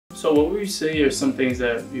So what would you say are some things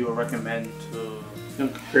that you would recommend to young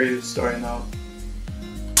creatives starting out?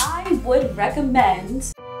 I would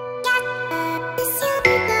recommend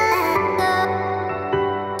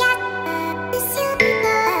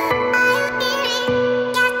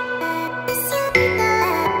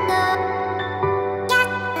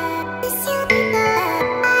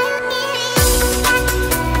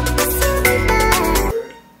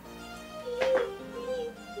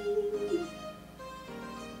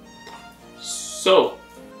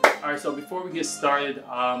So before we get started,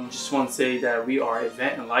 just want to say that we are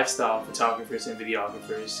event and lifestyle photographers and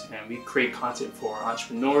videographers, and we create content for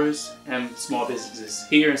entrepreneurs and small businesses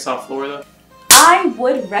here in South Florida. I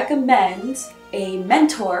would recommend a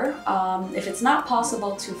mentor. If it's not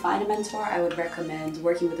possible to find a mentor, I would recommend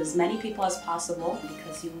working with as many people as possible,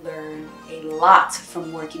 because you learn a lot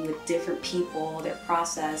from working with different people, their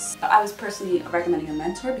process. I was personally recommending a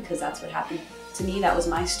mentor because that's what happened to me. That was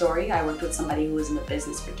my story. I worked with somebody who was in the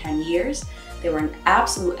business for 10 years. They were an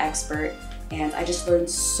absolute expert, and I just learned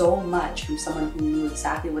so much from someone who knew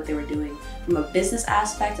exactly what they were doing from a business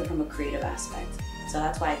aspect and from a creative aspect. So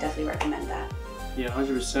that's why I definitely recommend that. Yeah,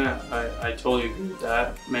 100%. I totally agree with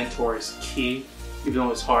that. Mentor is key, even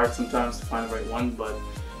though it's hard sometimes to find the right one, but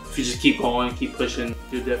if you just keep going, keep pushing,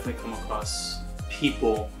 you'll definitely come across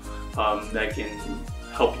people that can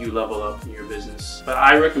help you level up in your business. But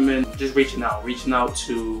I recommend just reaching out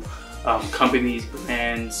to companies,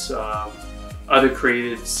 brands, other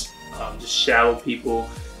creatives, just shadow people,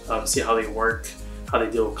 see how they work, how they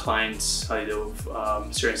deal with clients, how they deal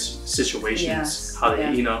with certain situations, yes, how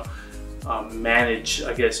they, you know, manage,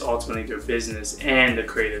 I guess, ultimately their business and the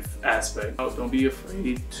creative aspect. Don't be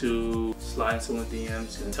afraid to slide in someone's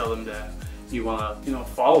DMs and tell them that you want to, you know,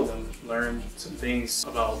 follow them, learn some things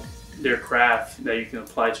about their craft that you can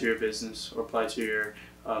apply to your business or apply to your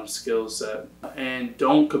skill set. And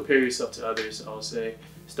don't compare yourself to others. I would say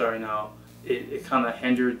starting out, it kind of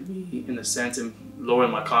hindered me in a sense and lowered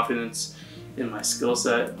my confidence in my skill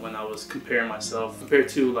set when I was comparing myself compared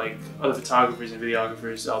to like other photographers and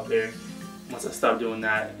videographers out there. Once I stopped doing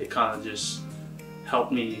that, it kind of just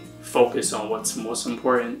helped me focus on what's most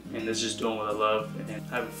important, and that's just doing what I love and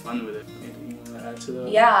having fun with it. Anything you want to add to that?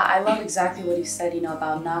 Yeah, I love exactly what you said, you know,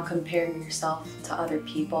 about not comparing yourself to other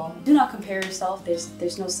people. Do not compare yourself.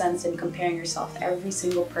 There's no sense in comparing yourself. Every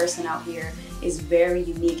single person out here is very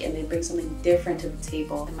unique, and they bring something different to the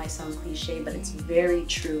table. It might sound cliche, but it's very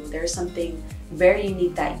true. There's something very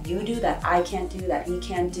unique that you do that I can't do, that he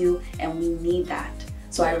can't do, and we need that.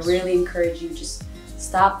 So I really encourage you, just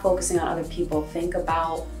stop focusing on other people. Think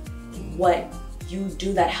about what you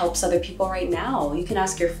do that helps other people right now. You can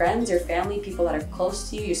ask your friends, your family, people that are close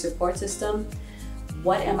to you, your support system,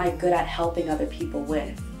 what am I good at helping other people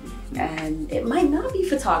with? And it might not be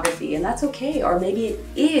photography, and that's okay. Or maybe it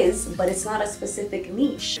is, but it's not a specific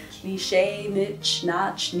niche. Niche, niche,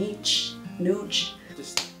 notch, niche, nooch.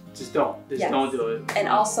 Just don't do it. And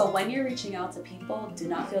also, when you're reaching out to people, do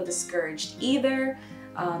not feel discouraged either.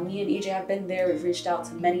 Me and EJ have been there. We've reached out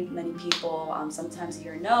to many people. Sometimes you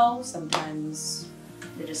hear no, sometimes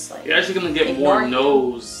they're just like, you're actually gonna get more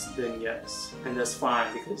no's than yes, and that's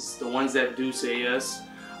fine, because the ones that do say yes,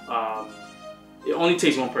 it only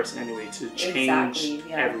takes one person anyway to change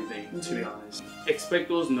everything. To be honest, expect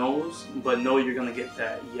those no's, but know you're gonna get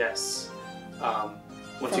that yes from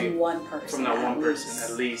one person. From that one person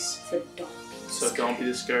at least. So don't be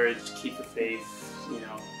discouraged. Keep the faith. You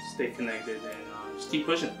know, stay connected, and just keep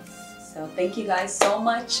pushing. So thank you guys so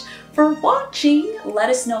much for watching. Let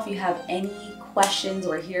us know if you have any questions.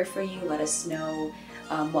 We're here for you. Let us know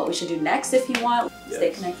what we should do next if you want. Yes.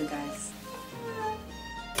 Stay connected, guys.